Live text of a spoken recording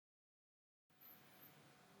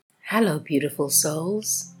Hello, beautiful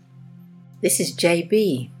souls. This is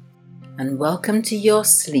JB, and welcome to your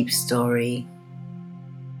sleep story.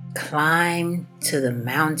 Climb to the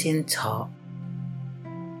mountain top.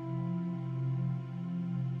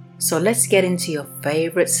 So let's get into your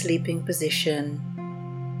favorite sleeping position.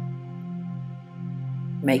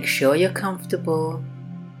 Make sure you're comfortable.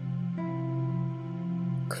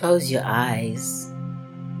 Close your eyes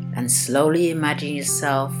and slowly imagine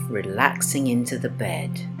yourself relaxing into the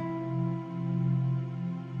bed.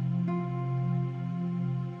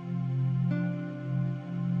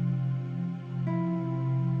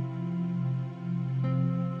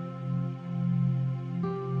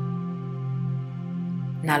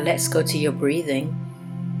 Now let's go to your breathing.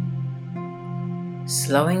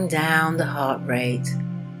 Slowing down the heart rate,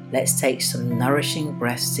 let's take some nourishing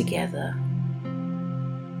breaths together.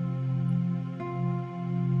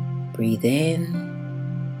 Breathe in,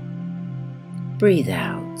 breathe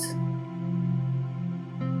out.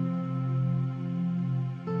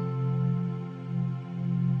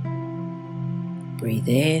 Breathe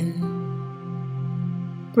in,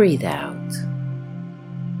 breathe out.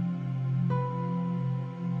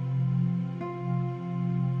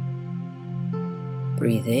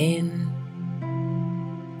 Breathe in,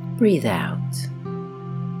 breathe out.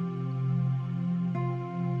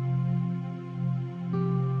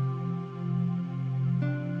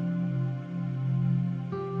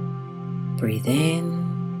 Breathe in,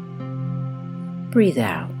 breathe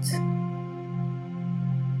out.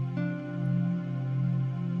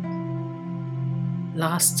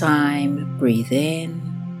 Last time, breathe in,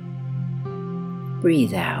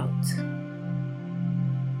 breathe out.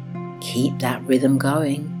 Keep that rhythm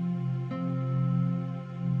going.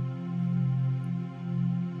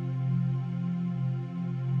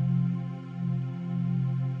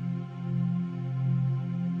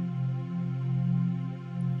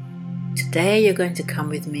 Today you're going to come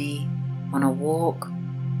with me on a walk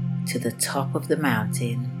to the top of the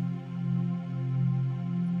mountain.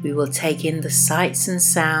 We will take in the sights and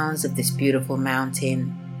sounds of this beautiful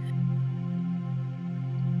mountain.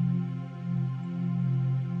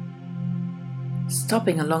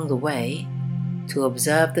 Stopping along the way to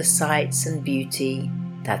observe the sights and beauty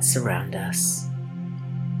that surround us.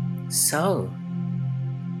 So,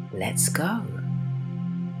 let's go.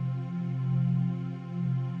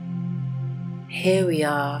 Here we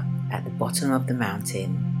are at the bottom of the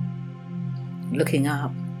mountain. Looking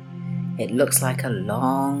up, it looks like a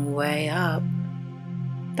long way up.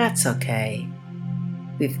 That's okay.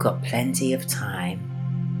 We've got plenty of time.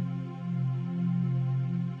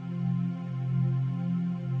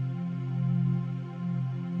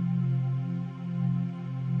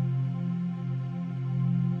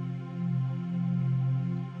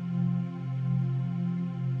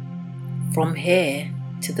 From here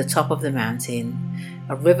to the top of the mountain,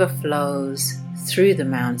 a river flows through the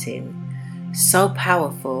mountain, so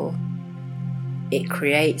powerful it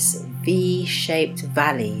creates V-shaped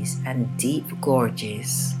valleys and deep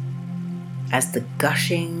gorges. As the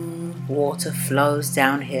gushing water flows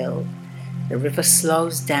downhill, the river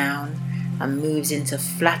slows down and moves into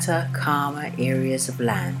flatter, calmer areas of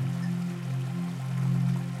land.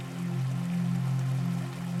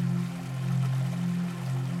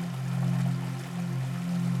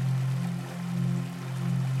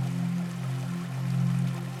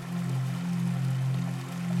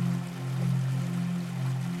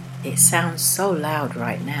 It sounds so loud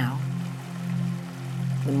right now.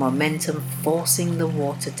 The momentum forcing the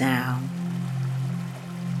water down.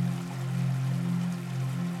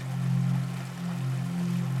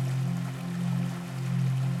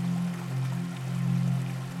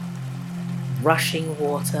 Rushing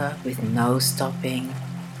water with no stopping,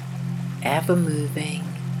 ever moving,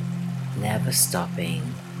 never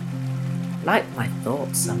stopping, like my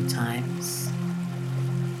thoughts sometimes.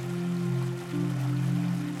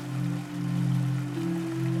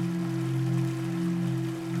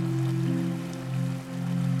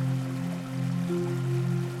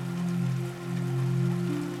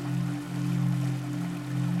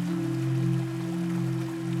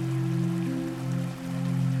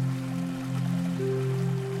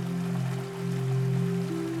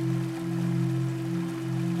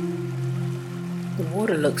 The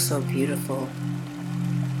water looks so beautiful.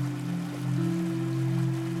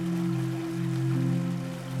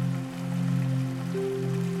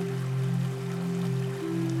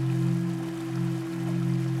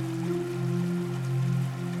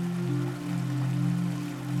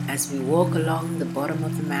 As we walk along the bottom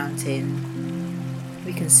of the mountain,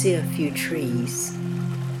 we can see a few trees,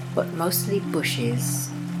 but mostly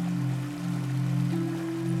bushes.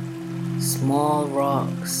 Small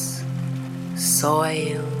rocks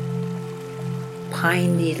soil,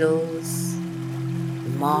 pine needles,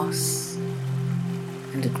 moss,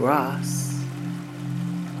 and grass.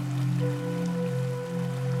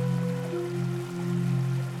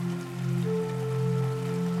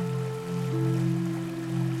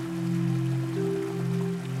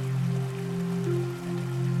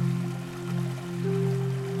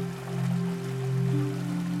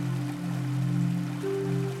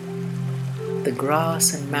 The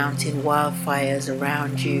grass and mountain wildfires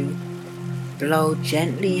around you blow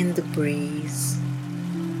gently in the breeze.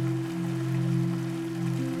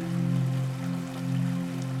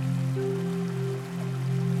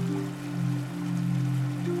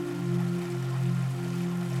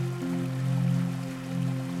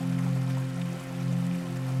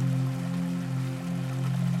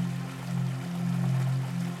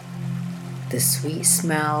 The sweet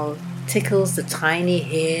smell tickles the tiny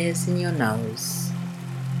hairs in your nose.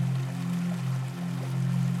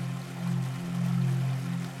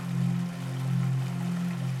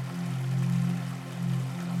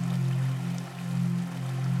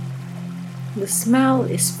 The smell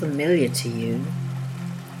is familiar to you,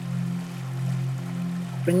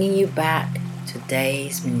 bringing you back to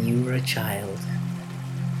days when you were a child.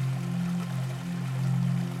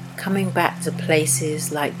 Coming back to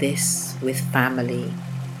places like this with family.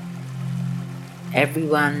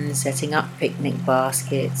 Everyone setting up picnic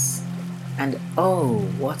baskets, and oh,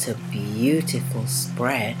 what a beautiful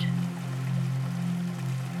spread.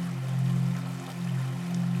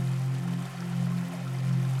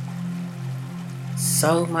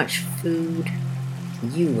 So much food,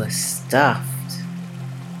 you were stuffed.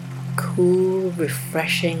 Cool,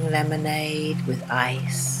 refreshing lemonade with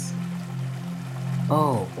ice.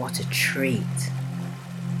 Oh, what a treat.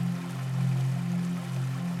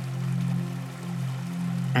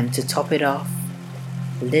 And to top it off,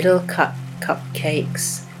 little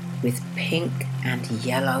cupcakes with pink and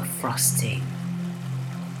yellow frosting.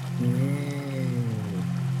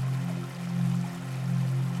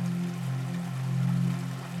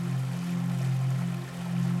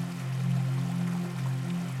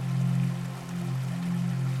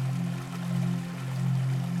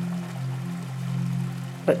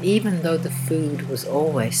 But even though the food was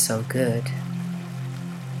always so good,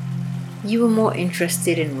 you were more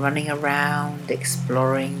interested in running around,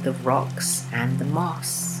 exploring the rocks and the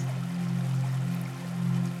moss.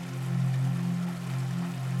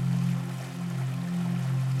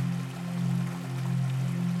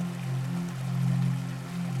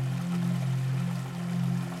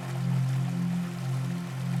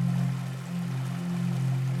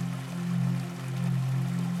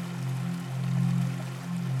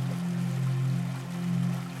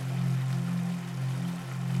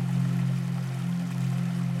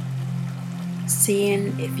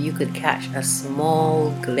 Seeing if you could catch a small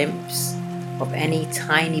glimpse of any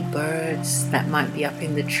tiny birds that might be up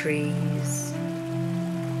in the trees,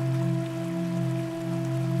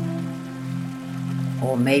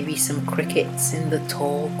 or maybe some crickets in the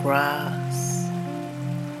tall grass,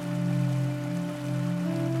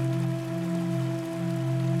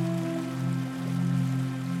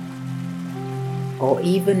 or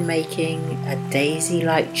even making a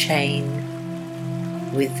daisy-like chain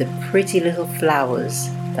with the pretty little flowers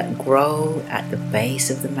that grow at the base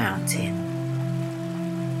of the mountain.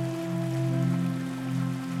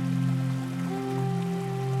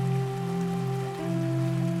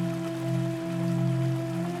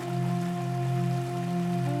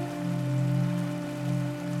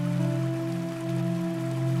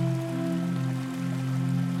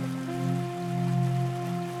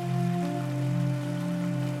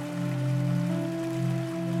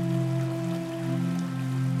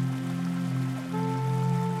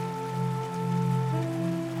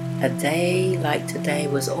 A day like today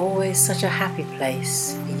was always such a happy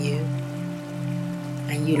place for you,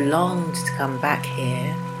 and you longed to come back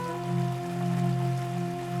here.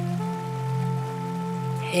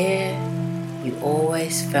 Here, you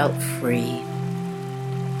always felt free.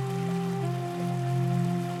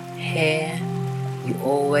 Here, you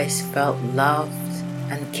always felt loved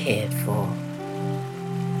and cared for.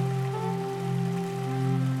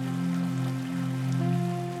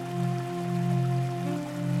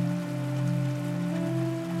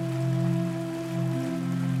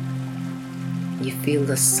 You feel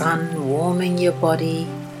the sun warming your body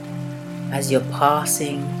as you're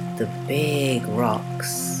passing the big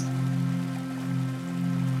rocks.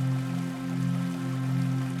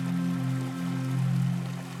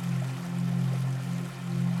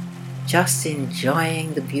 Just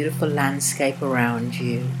enjoying the beautiful landscape around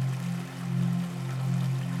you.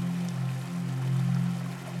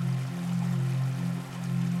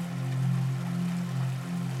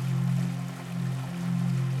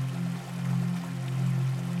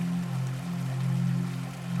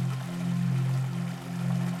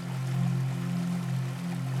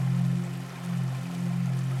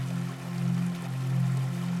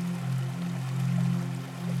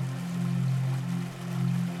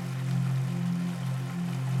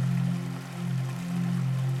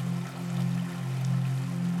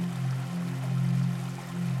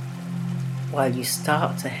 while you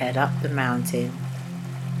start to head up the mountain.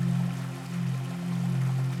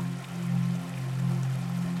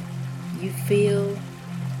 You feel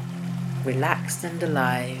relaxed and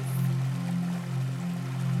alive.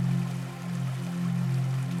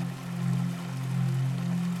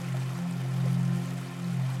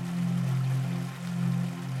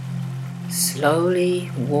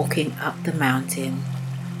 Slowly walking up the mountain.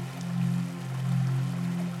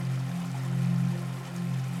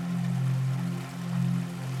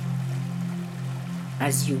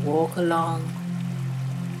 As you walk along,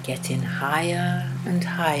 getting higher and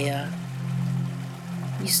higher,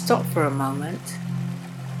 you stop for a moment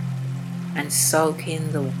and soak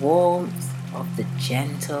in the warmth of the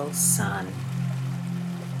gentle sun.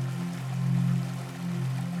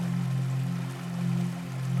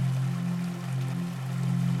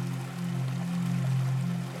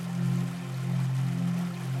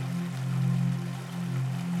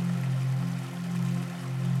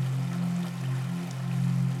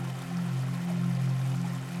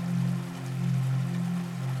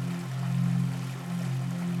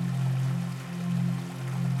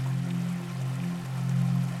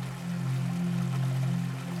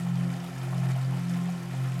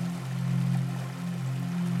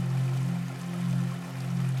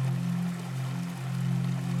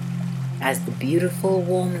 As the beautiful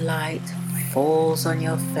warm light falls on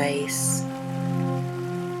your face,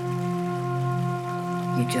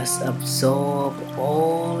 you just absorb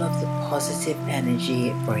all of the positive energy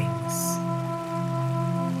it brings.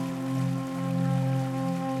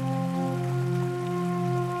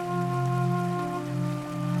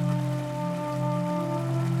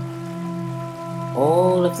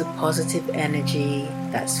 All of the positive energy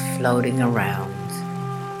that's floating around.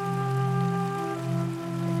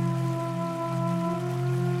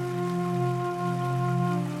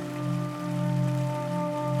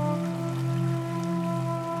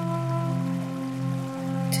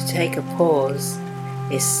 To take a pause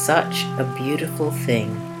is such a beautiful thing.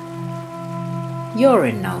 You're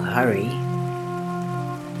in no hurry.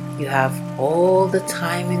 You have all the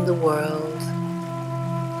time in the world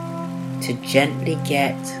to gently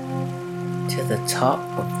get to the top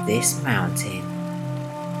of this mountain.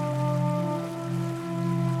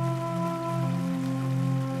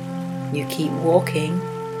 You keep walking,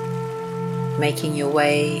 making your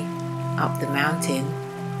way up the mountain.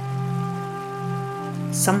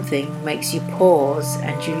 Something makes you pause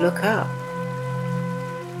and you look up.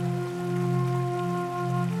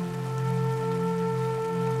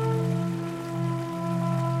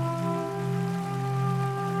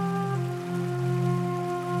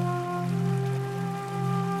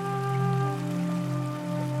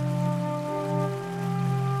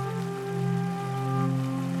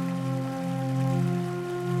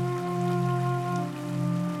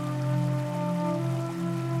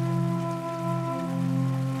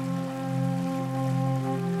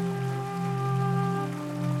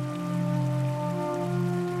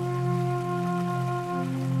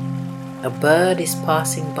 A bird is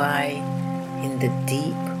passing by in the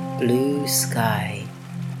deep blue sky.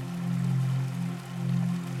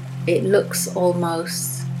 It looks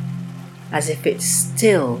almost as if it's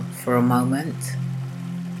still for a moment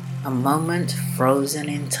frozen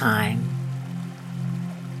in time.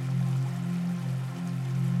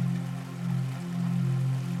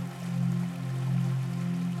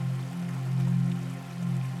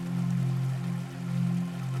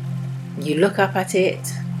 You look up at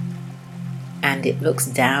it, and it looks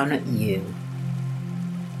down at you.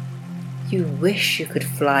 You wish you could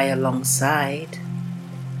fly alongside.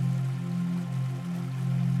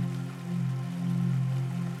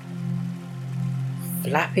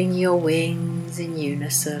 Flapping your wings in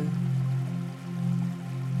unison,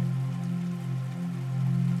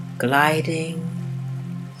 gliding,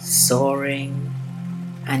 soaring,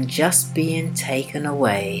 and just being taken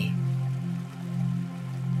away.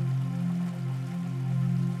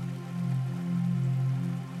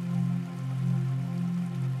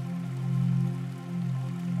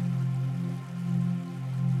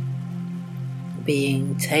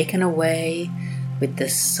 Being taken away with the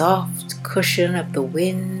soft cushion of the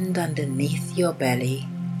wind underneath your belly.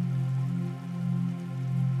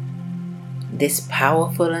 This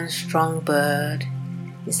powerful and strong bird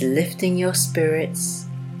is lifting your spirits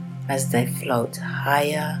as they float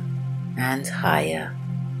higher and higher.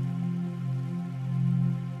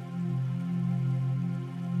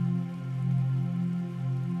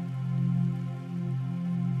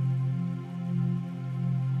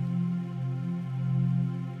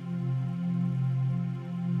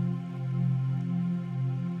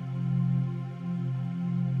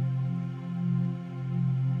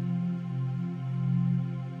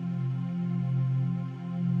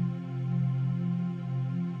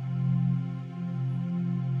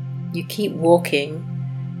 You keep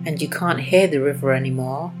walking and you can't hear the river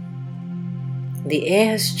anymore. The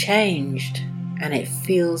air has changed and it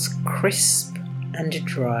feels crisp and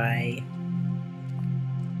dry.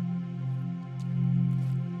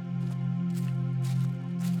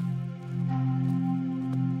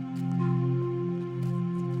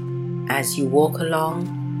 As you walk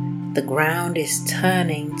along, the ground is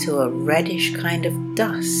turning to a reddish kind of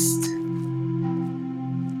dust.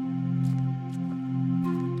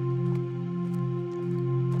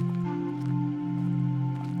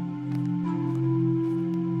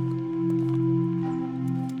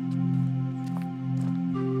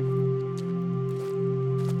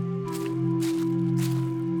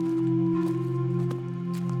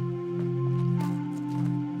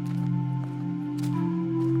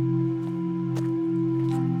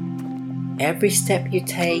 Every step you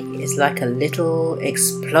take is like a little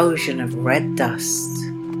explosion of red dust.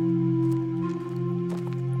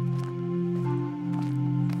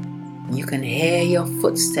 You can hear your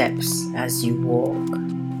footsteps as you walk.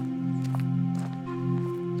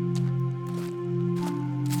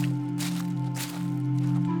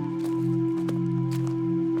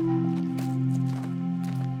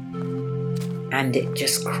 And it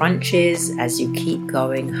just crunches as you keep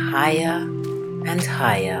going higher and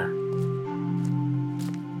higher.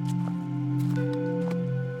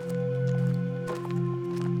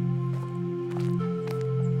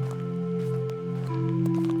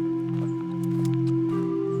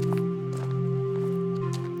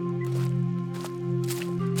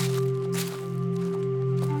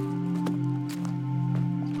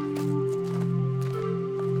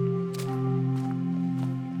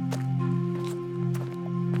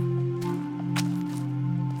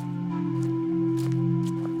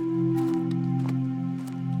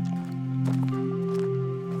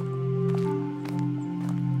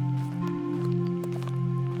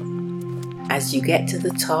 As you get to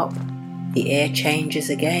the top, the air changes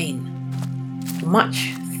again.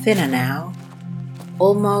 Much thinner now,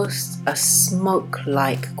 almost a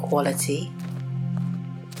smoke-like quality.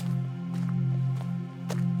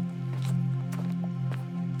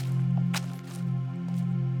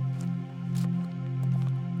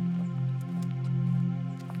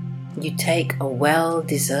 You take a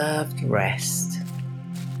well-deserved rest,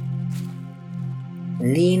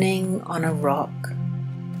 leaning on a rock,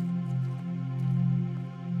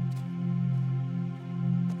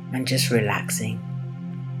 and just relaxing.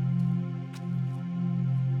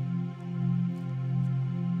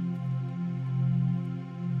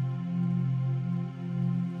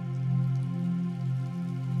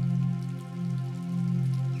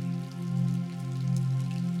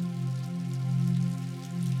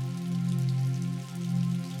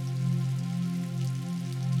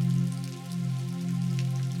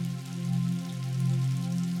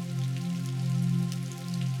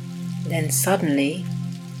 Then suddenly,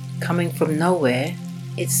 coming from nowhere,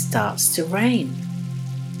 it starts to rain.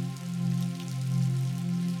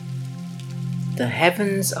 The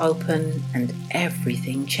heavens open and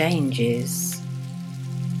everything changes.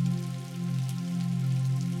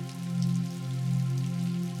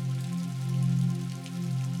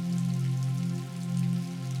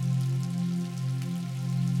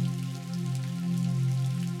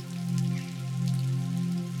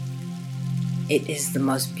 It is the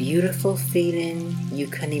most beautiful feeling you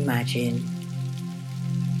can imagine.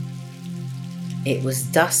 It was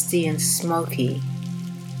dusty and smoky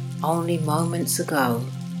only moments ago.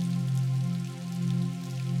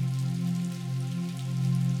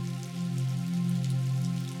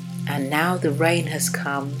 And now the rain has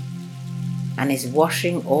come and is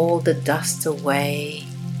washing all the dust away.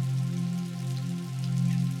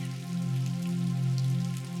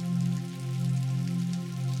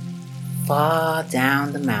 Far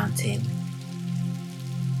down the mountain.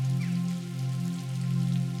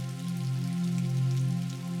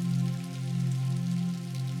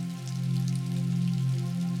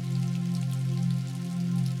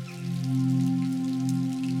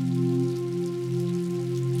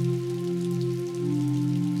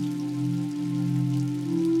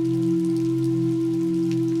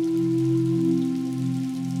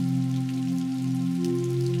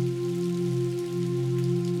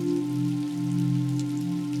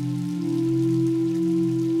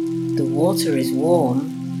 The water is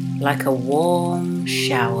warm, like a warm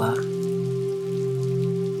shower.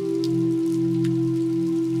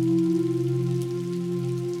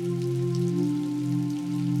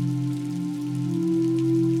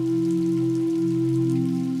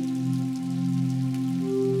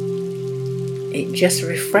 It just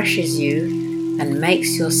refreshes you and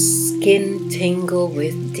makes your skin tingle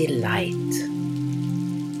with delight.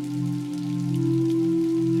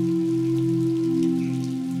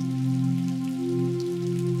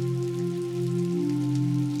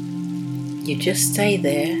 you just stay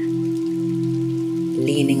there,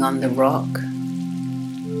 leaning on the rock.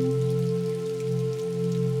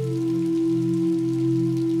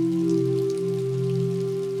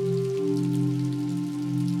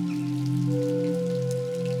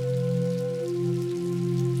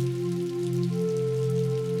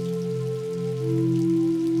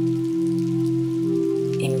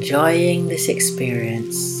 Enjoying this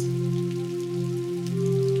experience.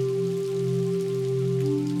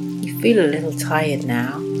 You feel a little tired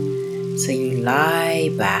now, so you lie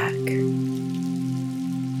back.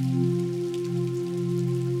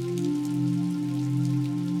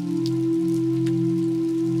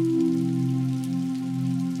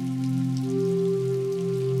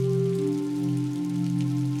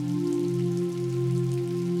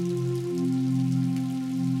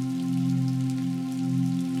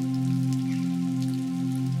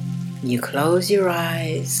 You close your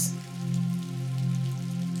eyes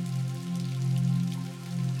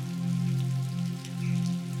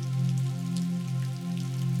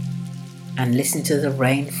and listen to the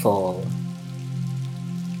rain fall.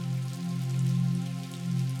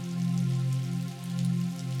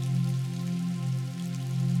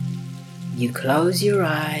 You close your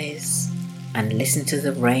eyes and listen to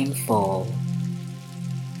the rain fall.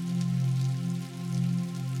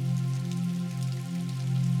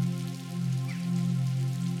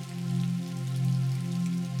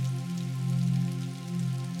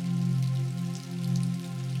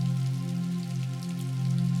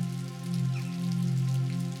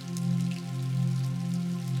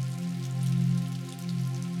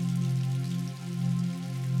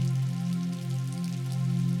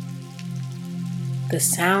 The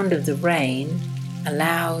sound of the rain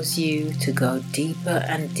allows you to go deeper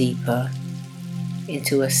and deeper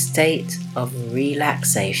into a state of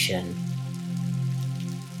relaxation.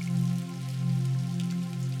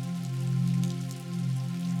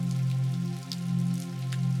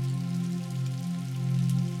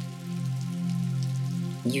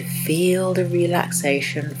 You feel the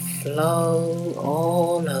relaxation flow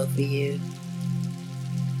all over you.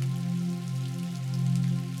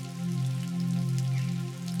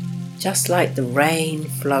 Just like the rain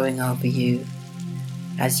flowing over you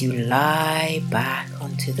as you lie back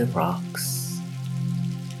onto the rocks.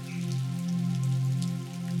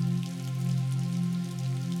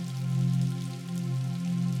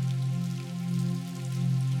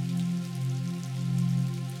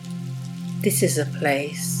 This is a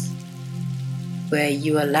place where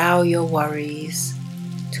you allow your worries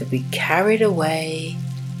to be carried away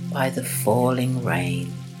by the falling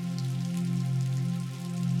rain.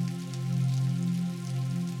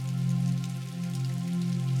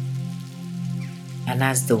 And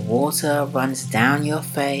as the water runs down your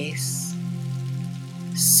face,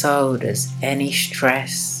 so does any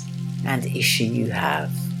stress and issue you have.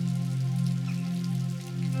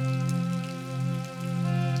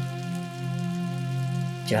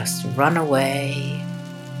 Just run away,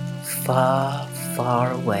 far,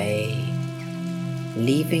 far away,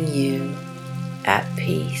 leaving you at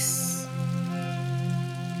peace.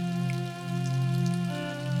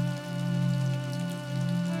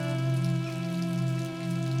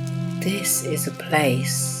 This is a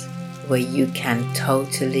place where you can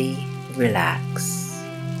totally relax.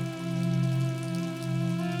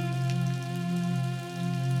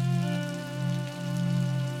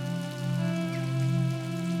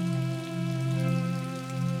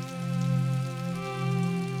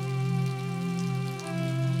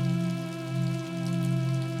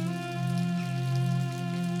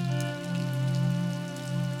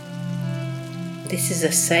 This is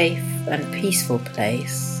a safe and peaceful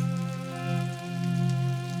place.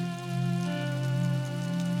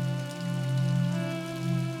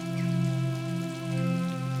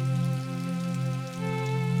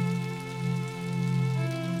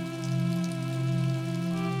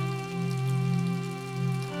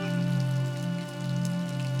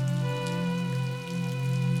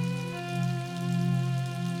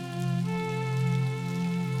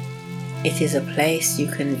 It is a place you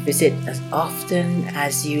can visit as often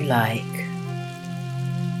as you like.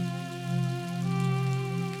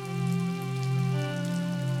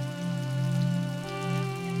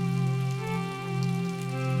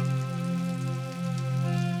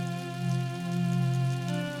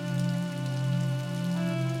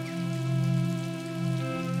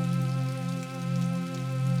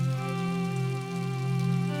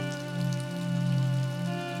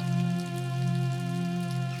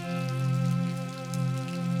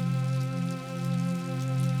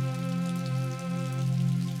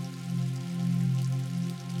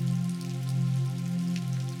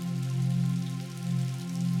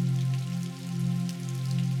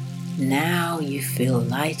 Now you feel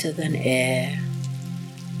lighter than air.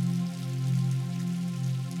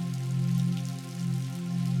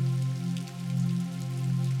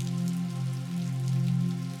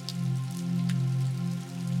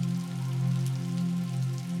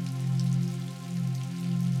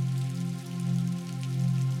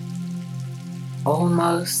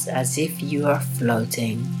 Almost as if you are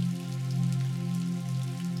floating.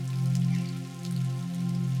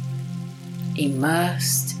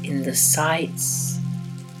 Immersed in the sights,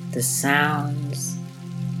 the sounds,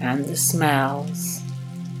 and the smells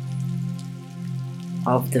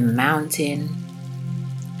of the mountain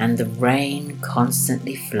and the rain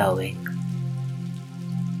constantly flowing.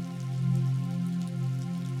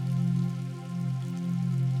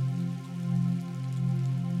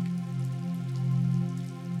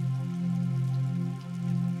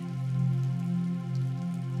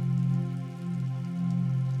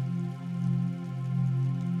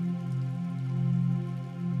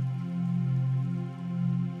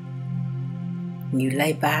 You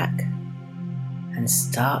lay back and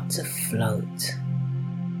start to float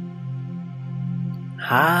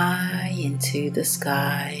high into the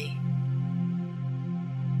sky.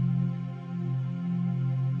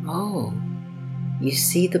 Oh, you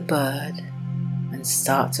see the bird and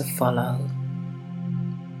start to follow,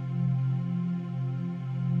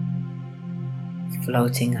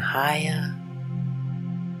 floating higher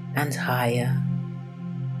and higher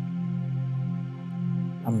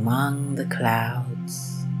among the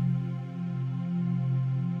clouds.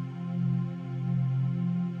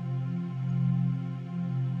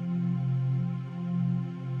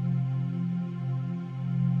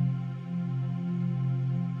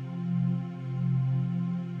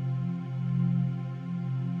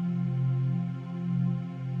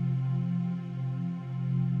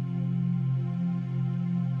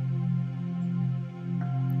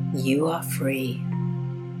 You are free.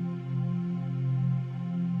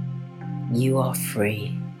 You are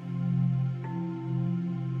free.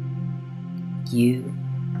 You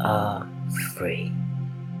are free.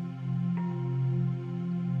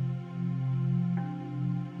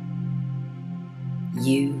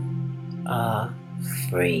 You are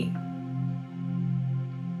free.